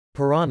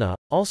piranha,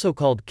 also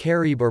called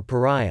caribe or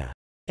piraya.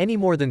 Any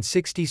more than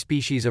 60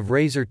 species of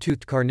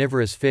razor-toothed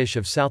carnivorous fish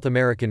of South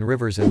American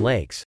rivers and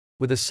lakes,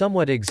 with a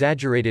somewhat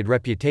exaggerated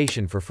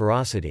reputation for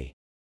ferocity.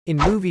 In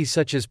movies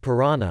such as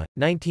Piranha,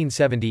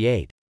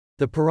 1978,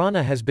 the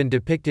piranha has been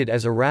depicted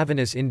as a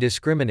ravenous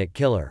indiscriminate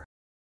killer.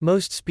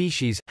 Most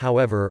species,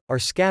 however, are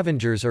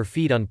scavengers or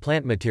feed on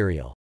plant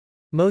material.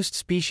 Most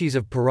species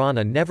of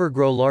piranha never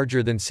grow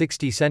larger than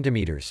 60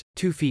 centimeters,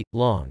 2 feet,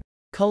 long.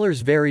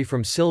 Colors vary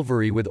from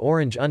silvery with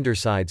orange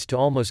undersides to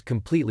almost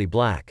completely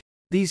black.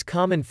 These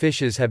common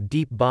fishes have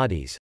deep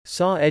bodies,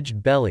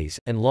 saw-edged bellies,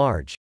 and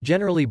large,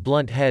 generally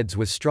blunt heads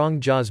with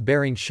strong jaws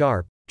bearing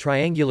sharp,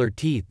 triangular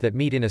teeth that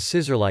meet in a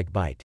scissor-like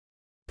bite.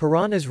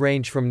 Piranhas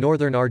range from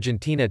northern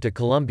Argentina to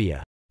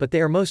Colombia, but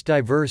they are most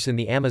diverse in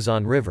the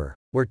Amazon River,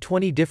 where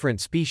 20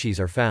 different species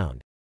are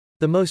found.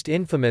 The most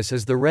infamous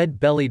is the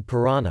red-bellied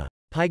piranha,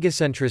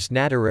 Pygocentrus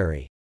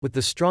nattereri, with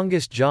the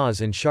strongest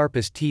jaws and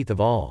sharpest teeth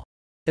of all.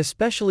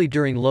 Especially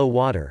during low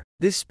water,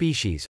 this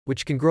species,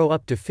 which can grow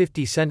up to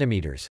 50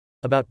 centimeters,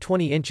 about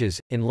 20 inches,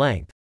 in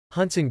length,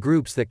 hunts in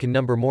groups that can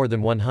number more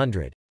than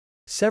 100.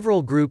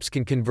 Several groups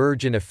can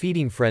converge in a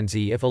feeding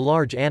frenzy if a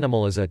large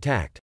animal is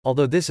attacked,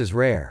 although this is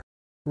rare.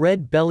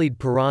 Red-bellied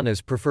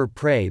piranhas prefer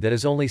prey that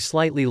is only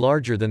slightly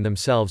larger than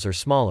themselves or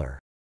smaller.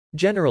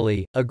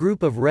 Generally, a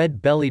group of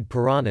red-bellied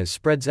piranhas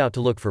spreads out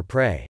to look for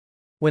prey.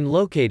 When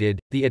located,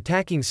 the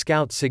attacking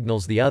scout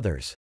signals the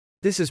others.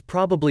 This is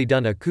probably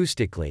done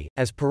acoustically,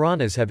 as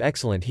piranhas have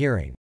excellent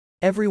hearing.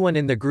 Everyone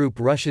in the group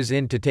rushes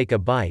in to take a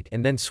bite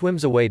and then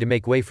swims away to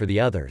make way for the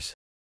others.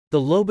 The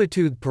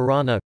lobe-toothed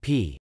piranha,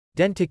 P.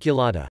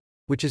 denticulata,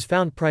 which is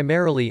found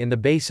primarily in the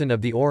basin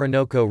of the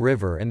Orinoco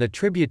River and the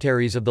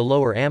tributaries of the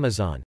lower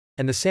Amazon,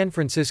 and the San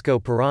Francisco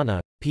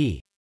piranha,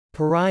 P.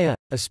 piraya,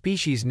 a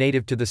species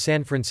native to the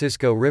San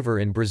Francisco River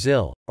in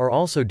Brazil, are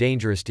also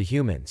dangerous to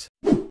humans.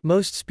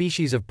 Most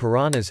species of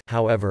piranhas,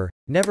 however,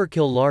 never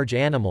kill large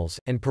animals,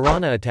 and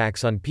piranha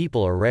attacks on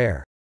people are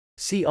rare.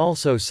 See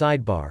also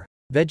sidebar.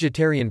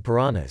 Vegetarian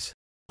piranhas.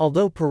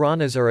 Although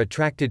piranhas are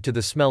attracted to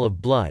the smell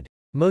of blood,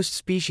 most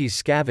species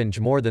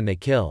scavenge more than they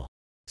kill.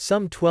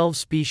 Some 12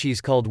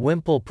 species called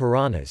wimple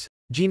piranhas,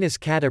 genus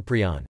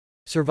Catoprion,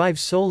 survive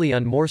solely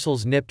on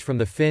morsels nipped from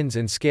the fins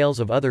and scales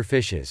of other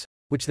fishes,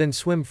 which then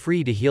swim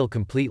free to heal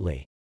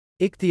completely.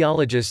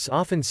 Ichthyologists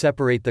often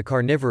separate the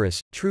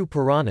carnivorous, true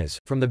piranhas,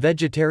 from the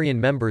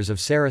vegetarian members of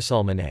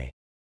Serrasalminae.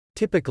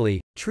 Typically,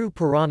 true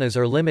piranhas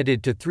are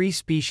limited to 3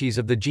 species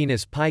of the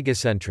genus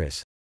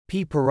Pygocentrus,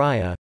 P.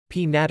 piraya,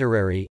 P.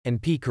 nattereri,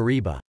 and P.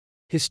 cariba.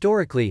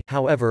 Historically,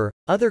 however,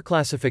 other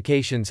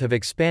classifications have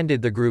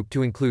expanded the group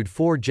to include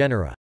 4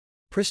 genera: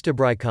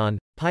 Pristobrycon,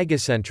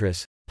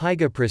 Pygocentrus,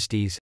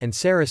 Pygopristis, and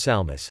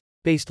Serrasalmus,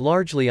 based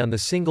largely on the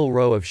single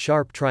row of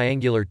sharp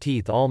triangular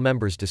teeth all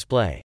members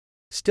display.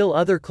 Still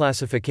other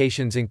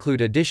classifications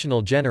include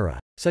additional genera,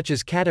 such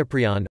as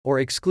Catoprion, or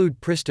exclude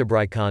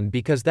Pristobrycon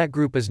because that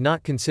group is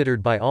not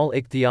considered by all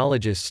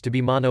ichthyologists to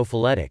be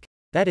monophyletic,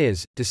 that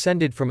is,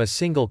 descended from a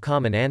single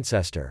common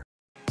ancestor.